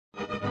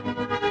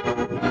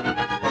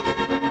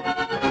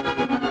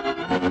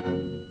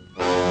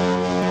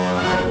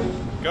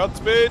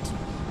Godspeed.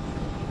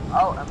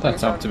 Oh,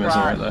 That's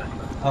optimism right there.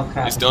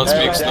 Okay. He's don't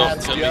speak, Dad, not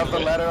do tell you me have the the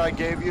way. letter I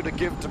gave you to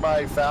give to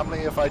my family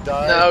if I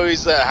die? No,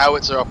 he's a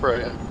howitzer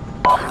operator.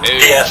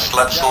 Yes,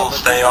 let's all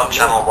stay on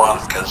channel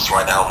 1, because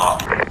why the hell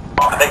not?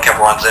 I think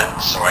everyone's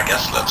in, so I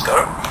guess let's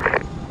go.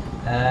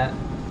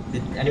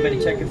 Did anybody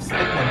check if Stick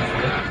One is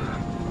here?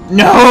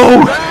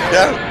 No!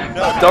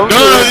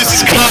 No, this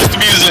is craft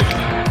music!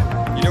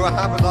 You know what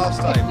happened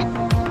last time?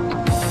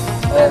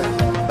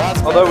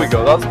 Oh, there we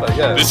go, that's better,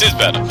 yeah. This is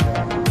better.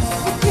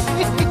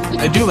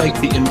 I do like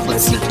the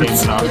in-place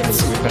entertainment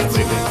options we've had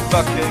lately.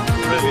 Fucking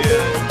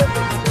brilliant.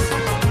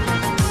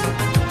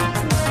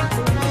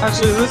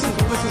 Actually, this is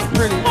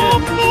pretty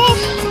good.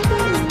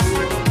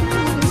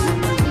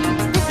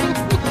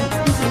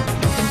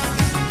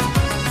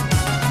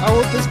 I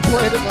want this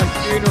played at my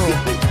funeral.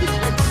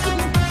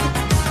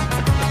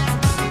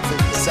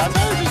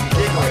 Satire just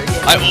giggling.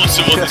 I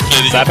also want this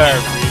played at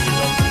your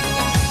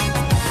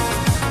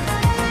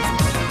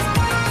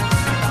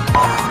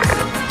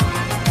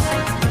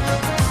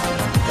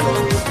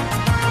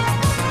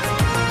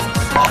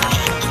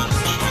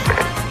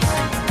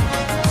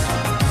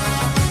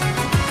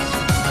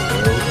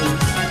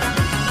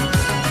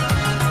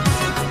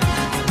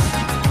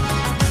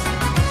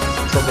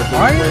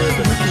Why are you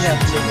looking at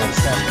me like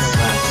that?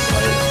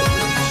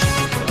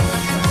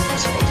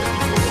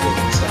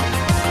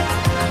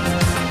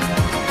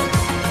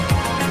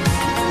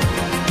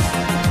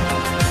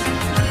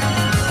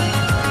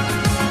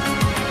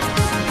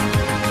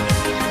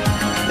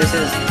 This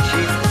is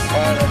Chief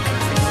Pilot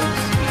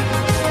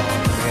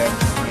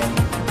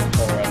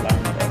for a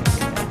landing at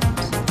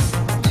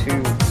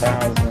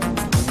 2,000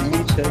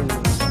 meters.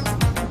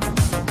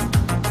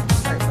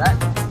 Like that?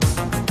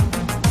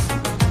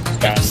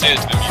 Say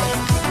it's gonna be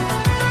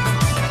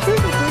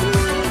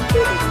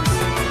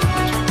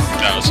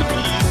 2,000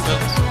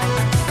 meters.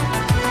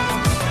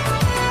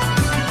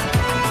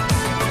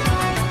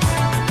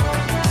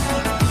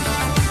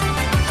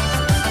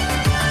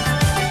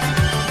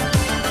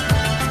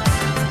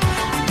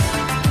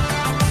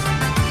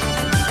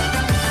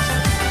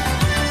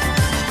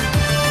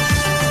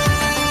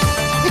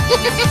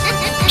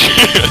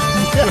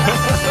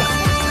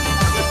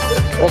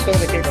 What's going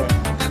to keep going?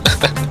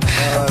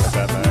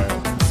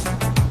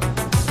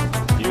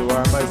 You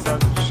are my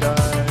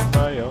sunshine,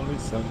 my only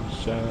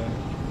sunshine.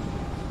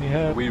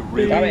 We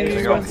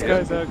really want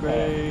skies are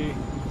grey.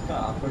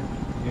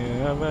 You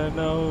never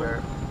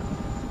know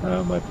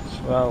how much.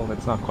 Well,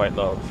 it's not quite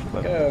love.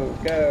 But... Go.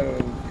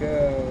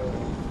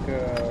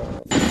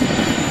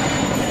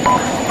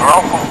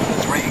 Alright,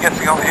 that's where you get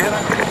to go here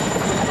then.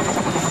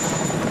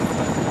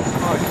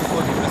 Oh, I keep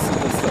fucking missing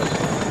this stuff.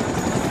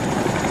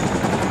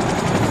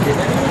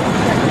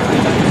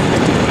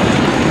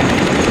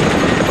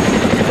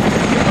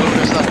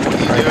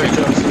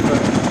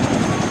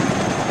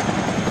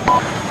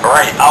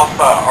 Alright,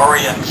 Alpha,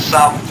 Orient,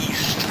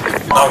 southeast.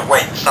 No,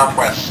 wait,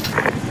 southwest.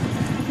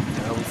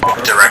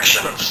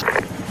 Directions.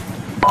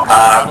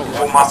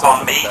 Form up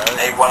on me,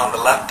 A1 on the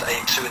left,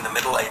 A2 in the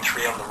middle,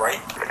 A3 on the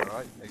right.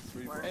 Alright,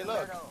 hey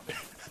look!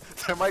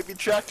 There might be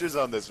tractors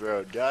on this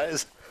road,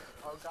 guys.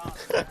 Oh god.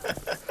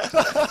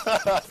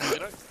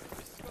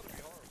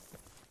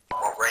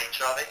 What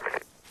range are they?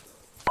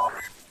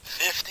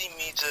 50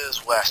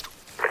 meters west.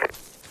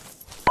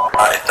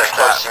 If they're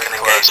close, you can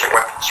engage your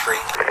weapons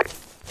free.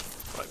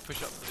 Right,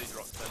 push up to these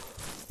rocks then.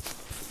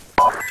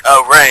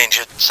 Oh, range,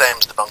 same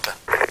as the bunker.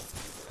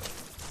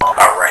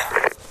 Alright.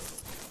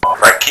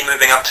 Right, keep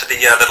moving up to the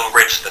little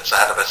ridge that's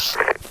ahead of us.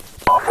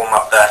 Form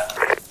up there.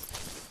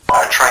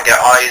 Try and get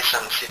eyes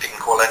and see if you can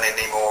call in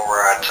any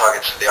more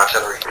targets for the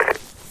artillery.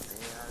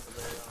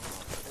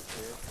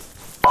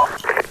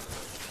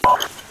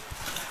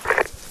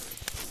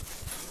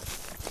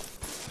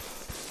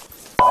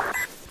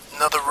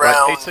 Another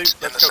round A2, in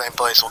the let's go. same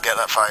place, we'll get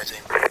that fire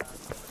team.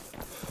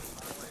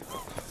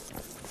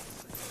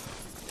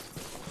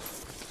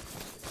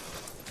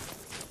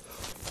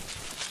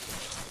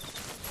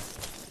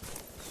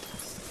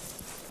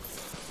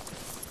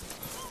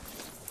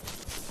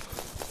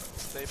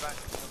 Stay back.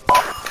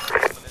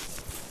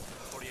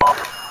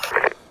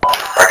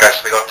 Alright guys,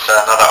 we got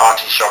another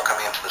RT shot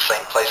coming into the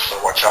same place, so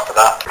watch out for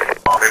that.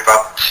 Move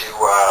up to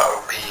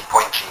OP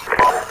Pointy,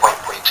 or Point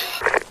Pointy.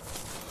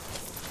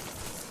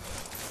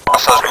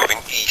 Hostiles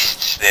moving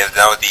east, they're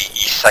now the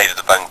east side of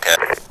the bunker.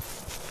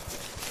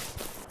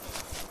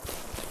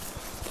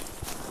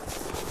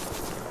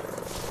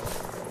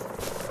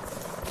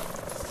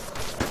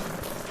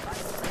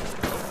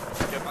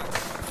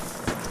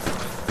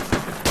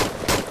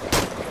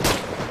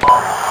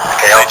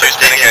 Okay, I'll Just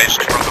been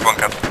engaged from the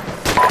bunker.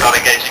 not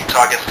engaging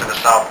targets to the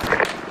south.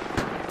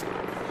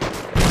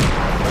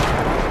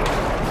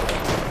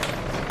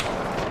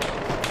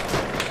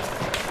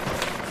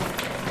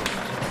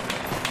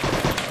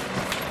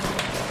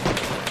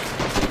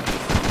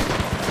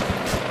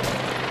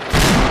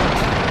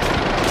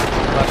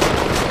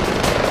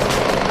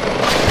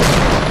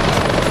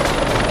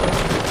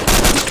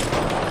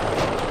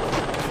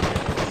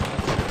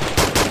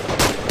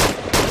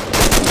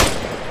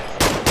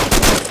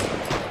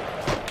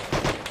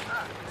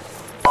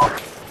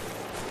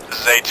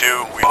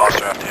 A2, we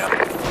lost our FTM.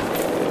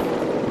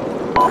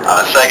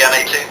 Say again,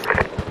 A2.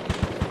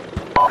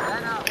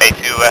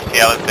 A2,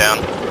 FTL is down.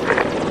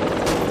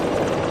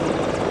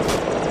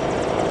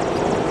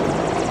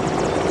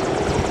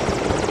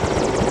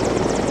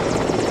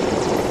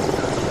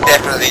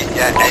 Definitely,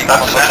 yeah.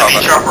 That's an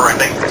enemy chopper, I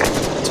think.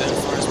 Turn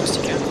far as best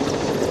you can.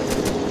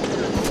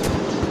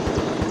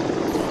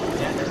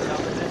 Yeah, there's an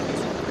opportunity.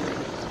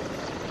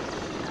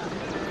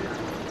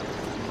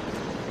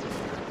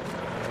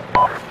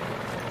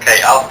 Okay,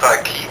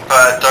 Alpha, keep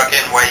dug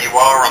in where you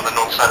are on the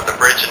north side of the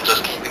bridge and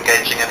just keep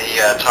engaging any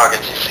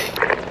targets you see.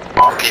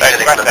 We'll keep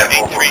hitting them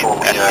before we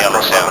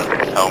cross over.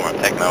 Homer,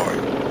 taking over.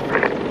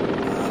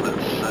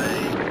 Let's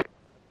say...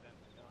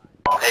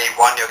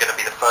 A1, you're going to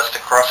be the first to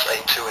cross.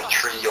 A2 and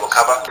 3, you'll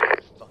cover.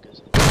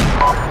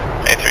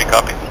 A3,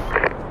 copy.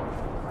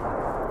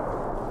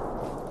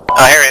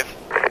 Oh, here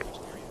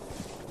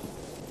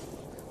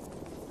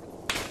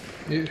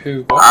he is.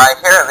 Who? I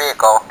hear a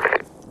vehicle.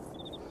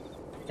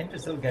 I think they're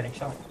still getting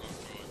shot.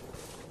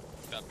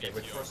 Okay,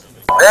 we're crossing the...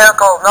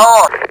 Vehicle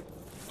north.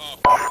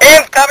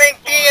 Incoming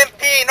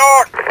TMT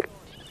north.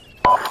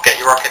 Get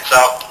your rockets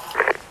out.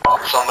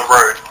 It's on the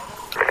road.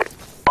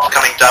 It's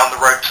coming down the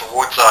road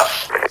towards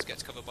us. This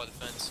gets covered by the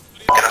fence.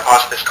 We're going to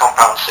pass this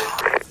compound soon.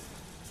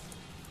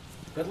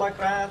 Good luck,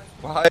 man.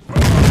 Oh,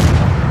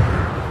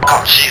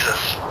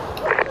 Jesus.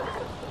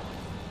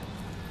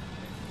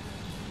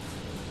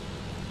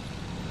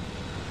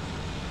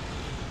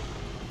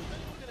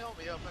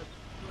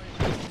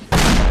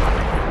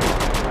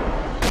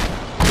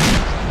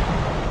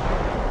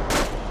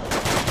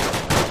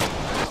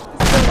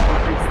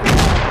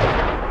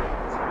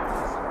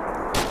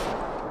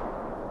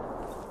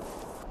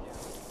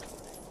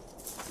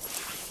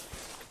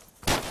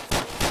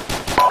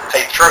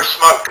 Hey, throw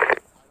smoke.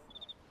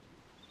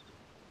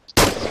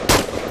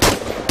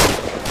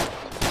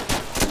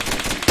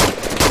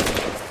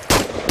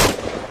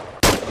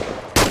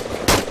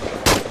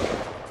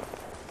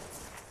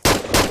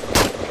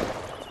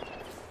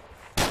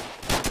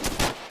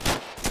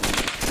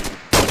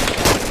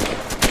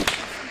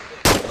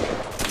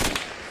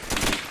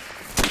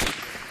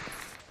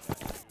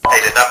 Hey,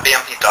 did that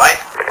BMP die?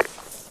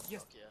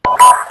 It's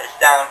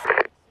down.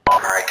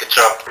 Alright, good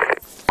job.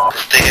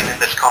 Just dig in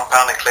this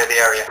compound and clear the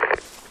area.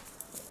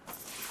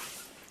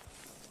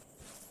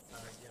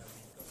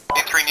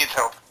 A3 needs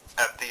help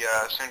at the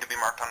soon-to-be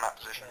marked on map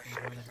position.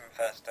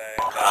 First aid.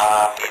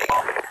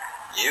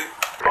 You?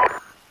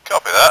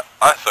 Copy that.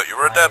 I thought you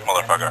were a dead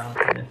motherfucker.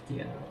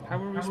 How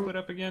were we split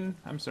up again?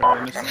 I'm sorry,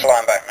 I missed I'm it.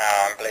 flying back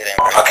now, I'm bleeding.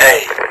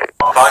 Okay,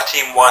 Fight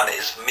Team 1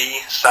 is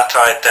me,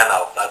 Satire,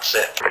 Denel, that's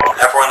it.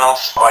 Everyone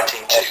else, Fight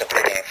Team 2. Also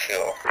bleeding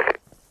fuel.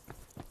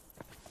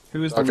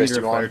 Who is the leader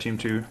of Fire Team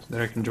 2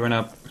 that I can join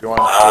up? You want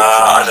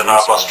I don't know,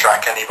 I've lost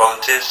track. Any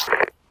volunteers?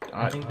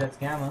 I think that's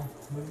Gamma.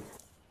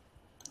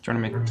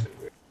 Join me. I don't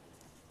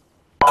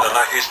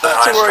know who's the Not to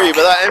highest worry, rank.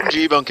 but that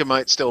MG bunker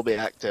might still be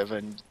active,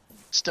 and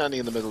standing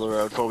in the middle of the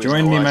road probably.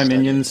 Join me, my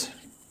minions.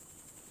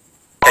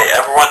 Okay,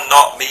 everyone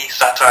not me,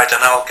 Satire,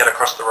 Denel, get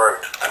across the road.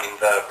 I mean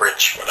the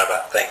bridge,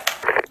 whatever thing.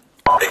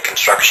 Big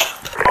construction.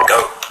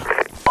 Go.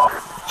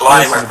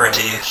 Fly wherever it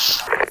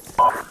is.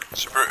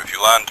 Super, if you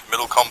land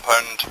middle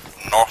compound,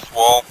 north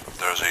wall,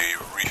 there's a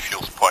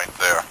refuel point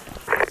there.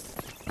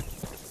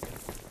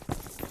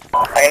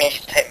 I need you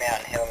to take me out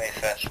and heal me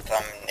first,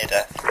 I'm near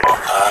death.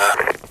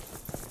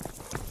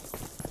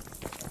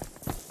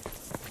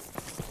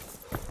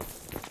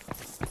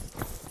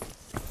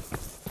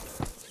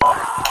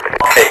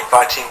 Okay,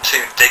 Fight Team 2,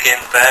 dig in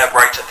there,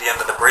 right at the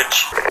end of the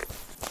bridge.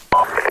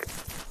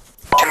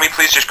 Can we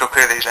please just go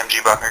clear these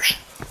MG bunkers?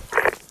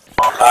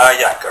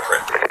 Yeah, go for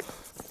it.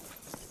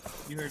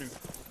 You heard him.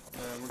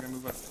 We're gonna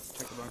move up,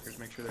 check the bunkers,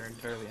 make sure they're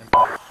entirely empty.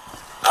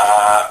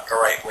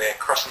 Alright, we're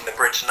crossing the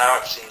bridge now.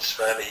 It seems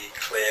fairly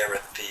clear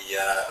at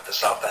the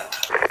south end.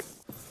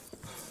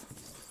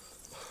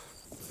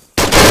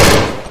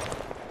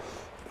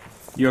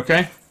 You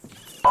okay?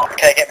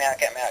 Okay, get me out,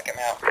 get me out, get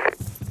me out.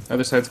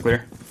 Other side's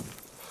clear.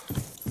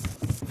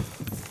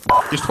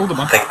 Just hold the I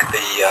bunker.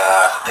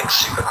 think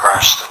Super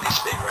crashed and he's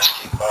being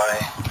rescued by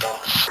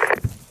guns.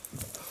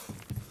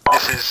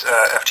 This is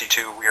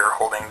FT2, we are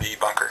holding the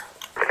bunker.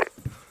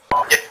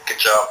 Yep, good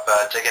job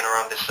digging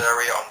around this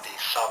area on the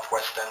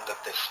southwest end of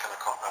this kind of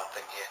compound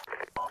thing here.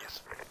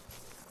 Yes.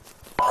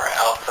 Alright,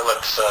 Alpha,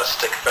 let's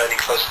stick fairly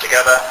close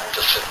together and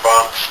just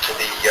advance to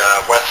the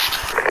west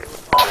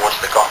towards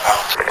the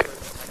compound.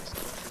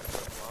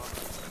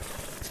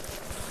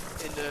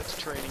 Inert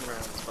training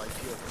rounds by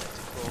pure kinetic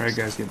force. Alright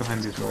guys, get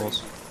behind these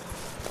walls.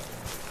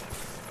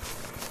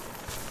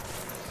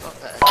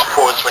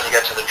 Pause when you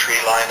get to the tree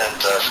line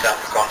and scan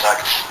for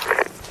contacts.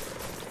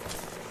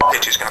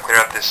 A2's gonna clear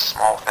out this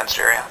small fenced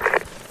area.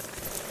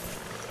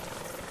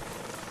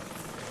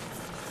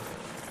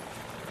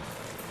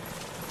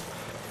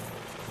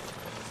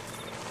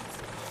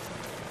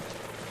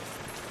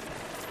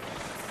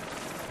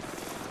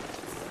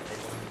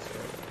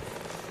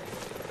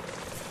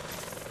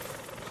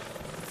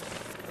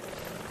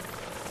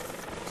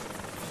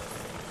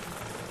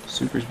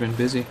 Super's been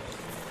busy.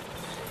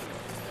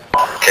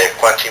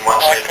 Team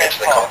 1's moving into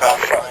the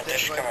compound. Come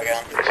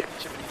again.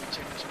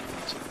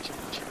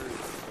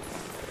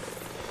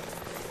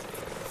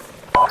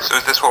 So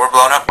is this what we're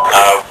blowing up?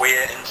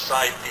 We're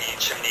inside the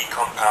chimney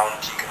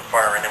compound. You can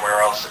fire anywhere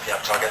else if you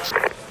have targets. We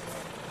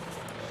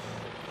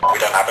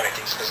don't have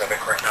anything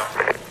specific right now.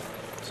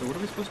 So what are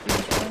we supposed to do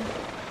this round?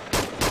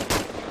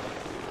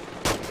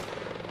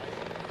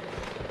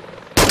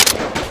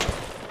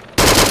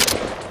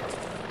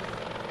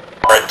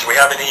 Alright, do we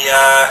have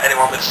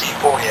anyone with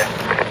C4 here?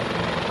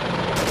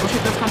 Oh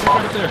shit, that's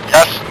contact right there.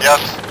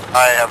 Yes,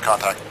 I have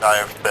contact. I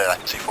have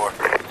C4.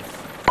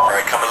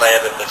 Alright, come and lay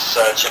it in this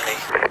chimney.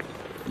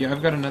 Yeah,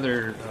 I've got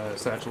another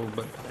satchel,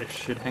 but I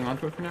should hang on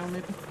to it for now,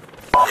 maybe?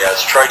 Yeah,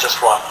 let's try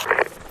just one.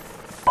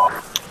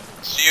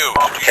 It's you.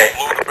 Did you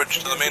blow the bridge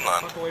to the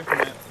mainland? Fuck away from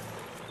that.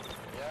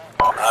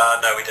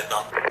 No, we did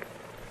not.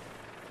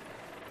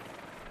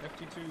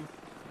 FT2.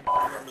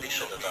 Probably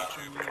should have done.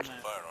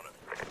 Fire on it.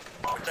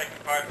 We're taking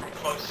fire from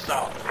close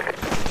south.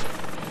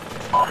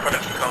 Quite a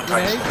few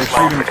contacts. They're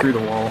shooting through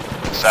the wall.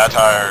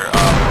 Satire,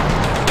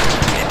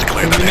 need to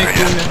clear that area.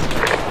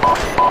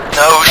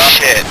 No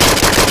shit.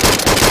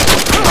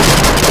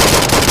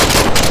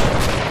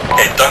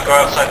 Okay, don't go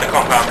outside the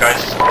compound,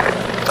 guys.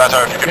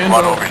 Satire, if you could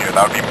run over here,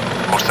 that would be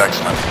most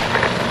excellent.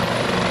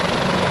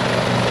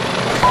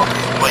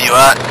 Where you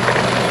at?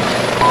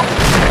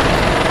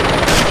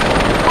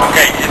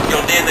 Okay, if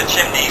you're near the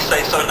chimney,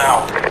 say so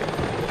now.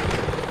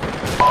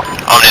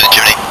 I'm near the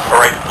chimney.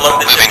 Alright, blow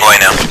the chimney. Moving away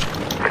now.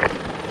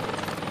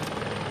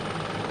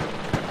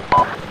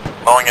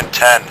 Blowing in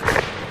 10.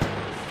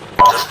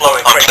 Just blow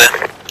it I'm quick. clear.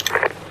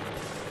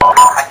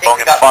 I think Blowing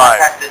we in got 5.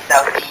 contact to the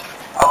southeast,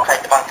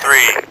 outside the bunker.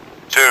 3,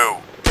 2,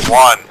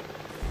 1.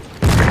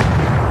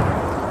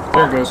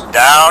 There it goes.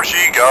 Down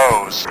she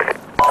goes.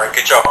 Alright,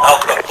 good job.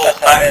 Alpha, pull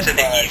back to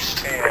the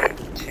east.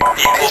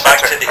 Pull back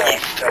to the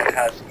east.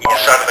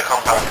 Side of the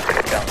compound.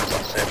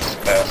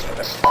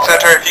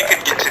 Satire, if you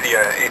could get to the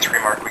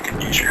A3 mark, we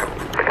could use your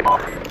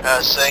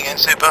help. Saying in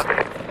super.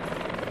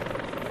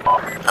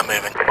 I'm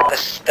moving. There's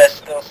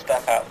still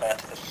stuff out there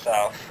to the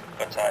south,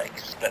 but I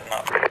split them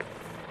up.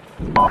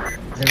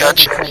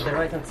 Gotcha. They're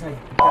right outside.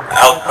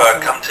 Alpha,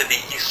 come to the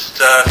east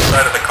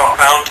side of the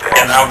compound,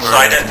 get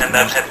outside it, and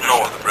then head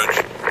north. The bridge.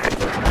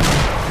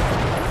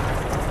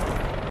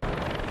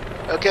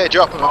 Okay,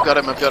 drop him. I've got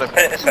him. Put it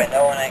this way,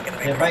 no one ain't gonna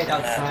be They're right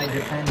crossing outside there.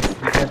 your fence.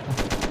 Be careful.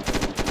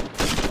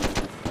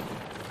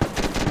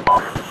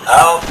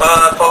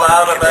 Alpha, pull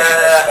out of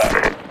there!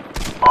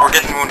 We're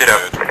getting wounded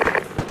out.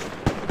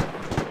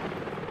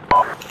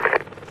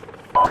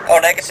 Oh,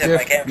 negative, Yeah,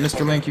 my game just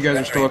Mr. Link, you guys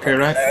are still okay,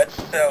 right? No, it's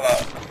still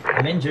up.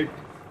 I'm injured.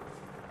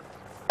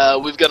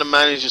 We've got a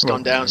man who's just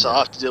gone down, so I'll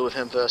have to deal with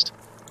him first.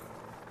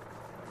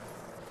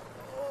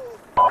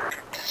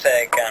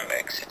 Say again,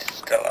 Mix, it's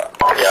still up.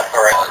 Yeah,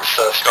 alright, let's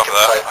stick Stop it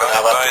aside that. for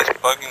now. That guy's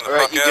bugging the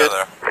Alright, fuck you out good?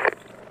 of there.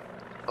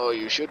 Oh,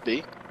 you should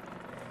be.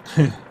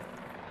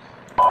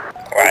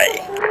 Right.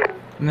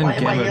 And then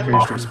Gamma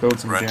appears to explode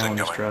some Right, gel in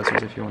his incoming.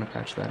 trousers if you want to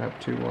patch that up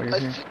too while you're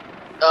here.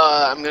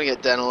 I'm gonna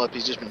get Daniel up.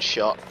 He's just been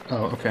shot.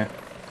 Oh, okay.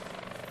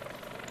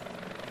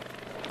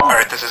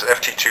 Alright, this is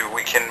FT2.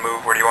 We can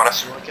move. Where do you want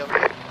us? You want to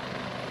come?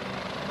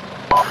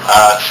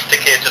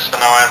 Stick here just for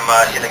now,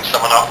 I'm healing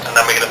someone up, and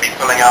then we're going to be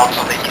pulling out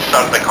on the east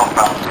side of the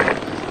compound.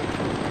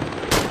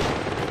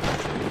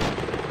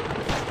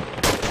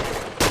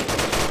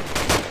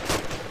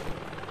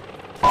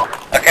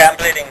 Okay, I'm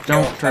bleeding.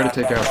 Don't try to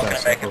take out I'm that not gonna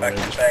make stuff it over back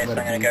there. to Just base. let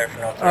I'm gonna it go be. for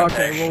an auto Okay,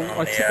 rotation well, on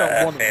I the took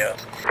out one of them. airfield.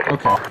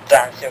 Okay.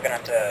 Dan, so you're gonna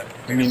have to...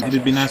 I mean,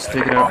 it'd be nice to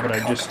take it out, but I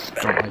just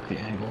don't like the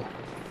angle.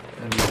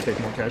 And we'd take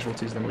more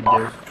casualties than we'd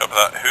give. Copy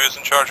that. Who is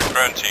in charge of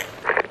ground team?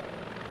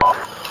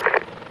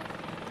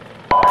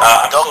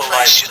 I'm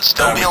Dogface should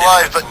still be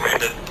alive, but...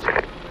 wounded.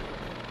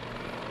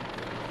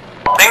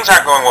 Things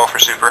aren't going well for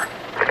Super.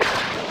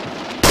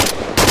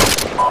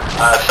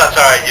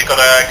 Satire, you got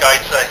a guy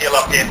to heal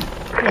up here.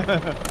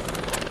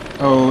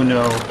 Oh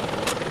no.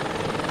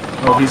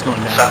 Oh, he's going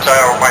down.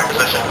 Satire on my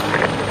position.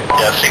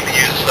 Yeah,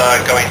 CPU's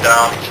going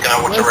down. He's going to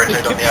want to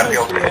rotate on the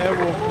airfield.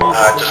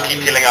 Just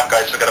keep healing up,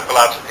 guys. We're going to pull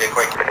out of here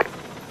quick.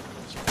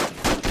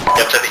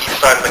 Get to the east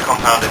side of the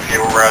compound if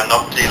you're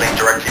not dealing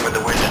directly with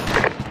the wounded.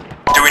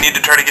 Do we need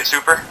to try to get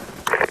Super?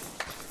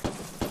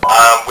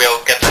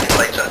 We'll get to him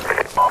later.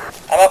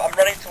 I'm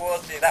running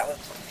towards you. That was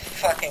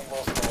fucking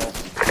walls to walls.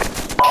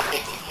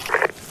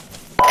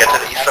 Get to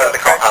the east side of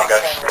the compound,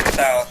 guys.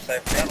 South, so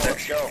please don't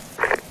shoot.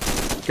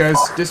 Guys,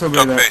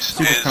 disobey that. Dogface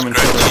Super's is coming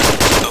ground for team. us.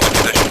 Still in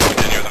position to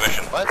continue the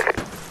mission. What?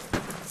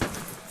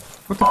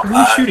 What the fuck are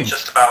you shooting?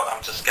 Just about,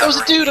 I'm just There was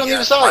a dude on the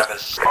other side.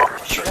 Drivers. I'm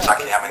not sure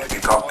exactly how many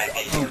we've got,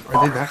 maybe. Oh,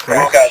 are they that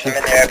Right, close? guys, I'm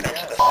in the open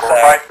to the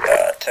south.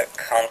 Took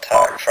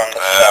contact from the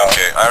south.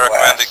 Okay, I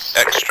recommend west.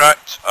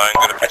 extract. I'm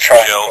going to put try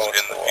and shells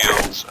cross in the the wall.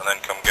 fields and then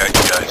come get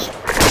you guys.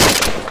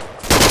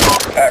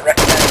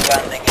 Recommend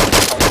landing in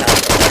the compound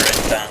when they're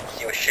in dance.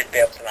 You should be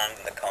able to land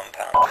in the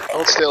compound.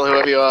 Hold still,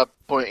 whoever you are,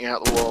 pointing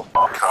out the wall.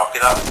 Copy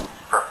that.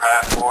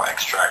 Prepare for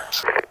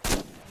extract.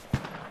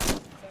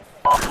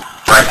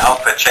 Right,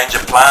 Alpha, change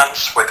of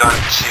plans. We're going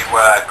to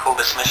call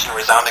this mission a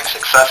resounding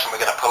success and we're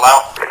going to pull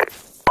out.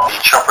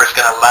 The chopper is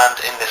going to land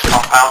in this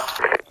compound.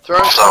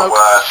 Throwing So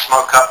smoke.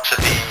 smoke up to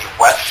the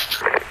west,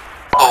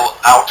 pull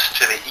out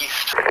to the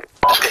east.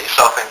 Just get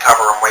yourself in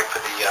cover and wait for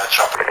the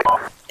chopper.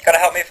 You gotta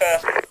help me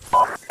first.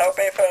 Help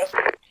me first.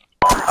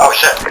 Oh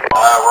shit,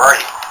 where are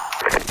you?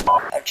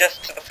 I'm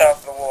just to the south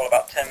of the wall,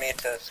 about 10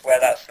 meters, where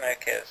that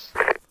smoke is.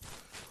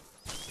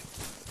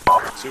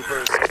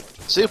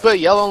 Super,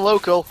 yell on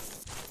local.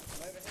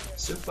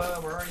 Super,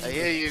 where are you? I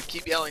hear you.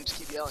 Keep yelling. Just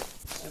keep yelling.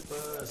 Super.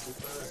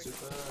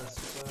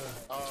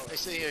 Oh, I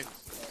see you.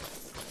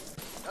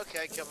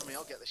 Okay, cover me.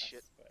 I'll get this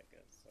shit.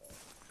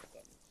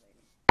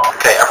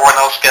 Okay, everyone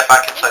else get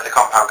back inside the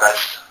compound, guys.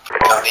 We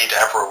don't need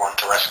everyone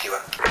to rescue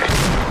him.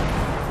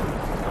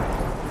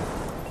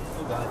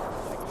 Oh god.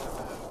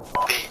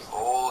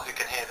 All who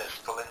can hear this,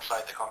 pull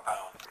inside the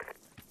compound.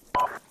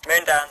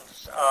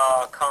 Moondance,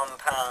 our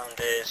compound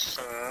is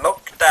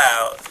smoked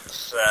out,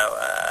 so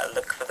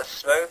look for the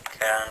smoke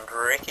and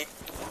Ricky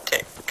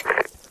tick.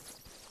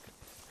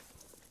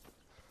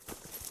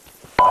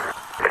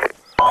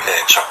 Okay,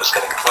 chopper's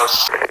getting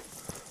close.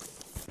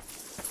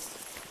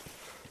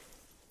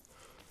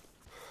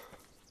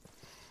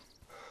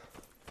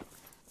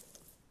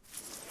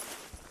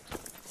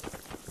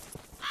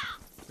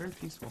 Very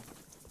peaceful.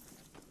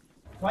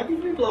 Why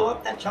did you blow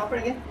up that chopper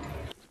again?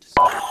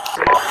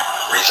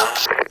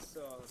 Reasons?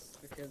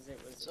 Because it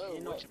was So,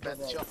 what you bet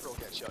the chopper will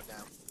get shot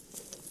down?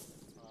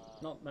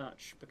 not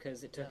much,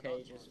 because it took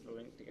ages for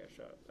Link to get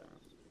shot down.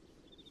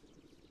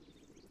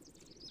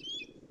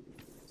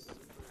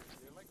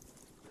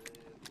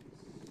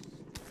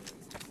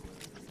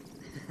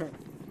 I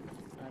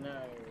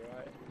know,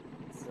 right?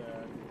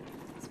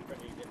 It's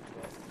pretty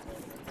difficult.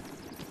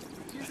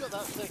 You got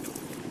that thing?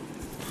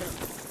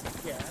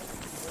 Yeah.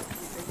 What do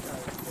you think I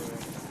was doing?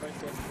 I'm supposed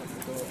to open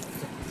the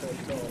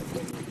door.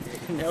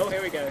 No,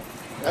 here we go.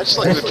 That's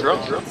like the drum.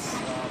 I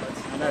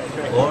know, it's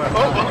pretty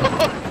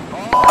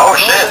Oh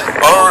shit!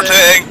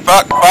 Auto-rotating!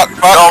 Fuck!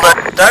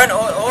 Don't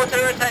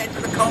auto-rotate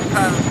to the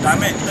compound,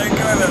 damn it, don't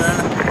go over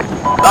there.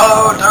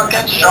 No, don't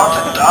get shot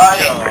and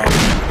die!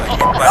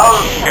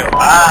 No,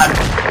 bad!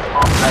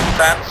 And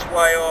that's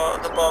why you're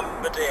the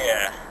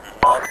bombardier,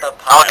 not the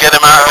pilot. I'll get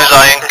him out of his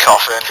iron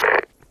coffin.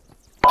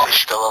 He's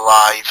still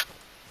alive.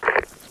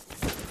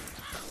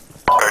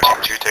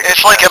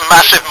 It's like a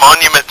massive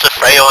monument to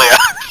failure.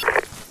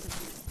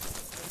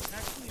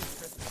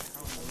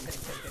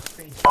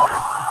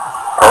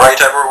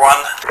 Alright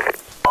everyone,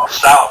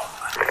 south,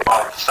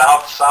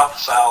 south,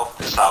 south.